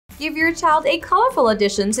Give your child a colorful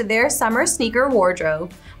addition to their summer sneaker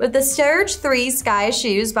wardrobe with the Surge 3 Sky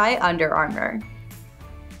shoes by Under Armour.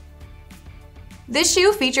 This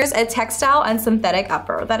shoe features a textile and synthetic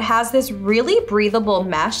upper that has this really breathable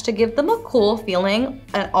mesh to give them a cool feeling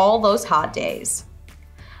on all those hot days.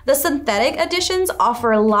 The synthetic additions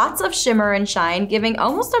offer lots of shimmer and shine, giving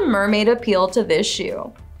almost a mermaid appeal to this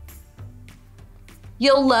shoe.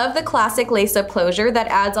 You'll love the classic lace-up closure that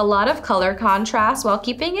adds a lot of color contrast while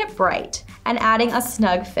keeping it bright and adding a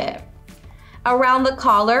snug fit. Around the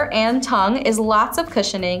collar and tongue is lots of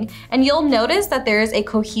cushioning, and you'll notice that there is a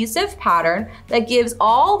cohesive pattern that gives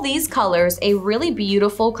all these colors a really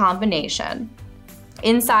beautiful combination.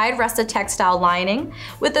 Inside rests a textile lining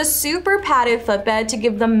with a super padded footbed to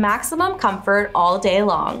give them maximum comfort all day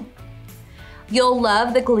long. You'll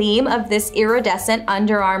love the gleam of this iridescent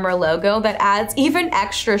Under Armour logo that adds even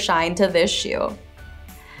extra shine to this shoe.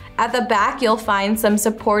 At the back, you'll find some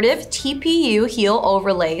supportive TPU heel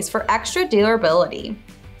overlays for extra durability.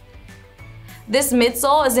 This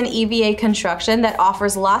midsole is an EVA construction that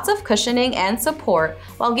offers lots of cushioning and support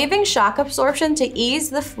while giving shock absorption to ease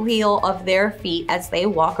the feel of their feet as they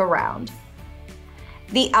walk around.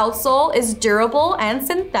 The outsole is durable and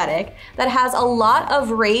synthetic that has a lot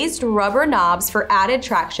of raised rubber knobs for added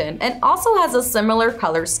traction and also has a similar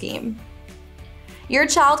color scheme. Your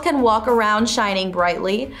child can walk around shining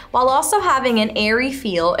brightly while also having an airy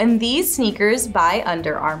feel in these sneakers by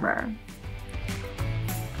Under Armour.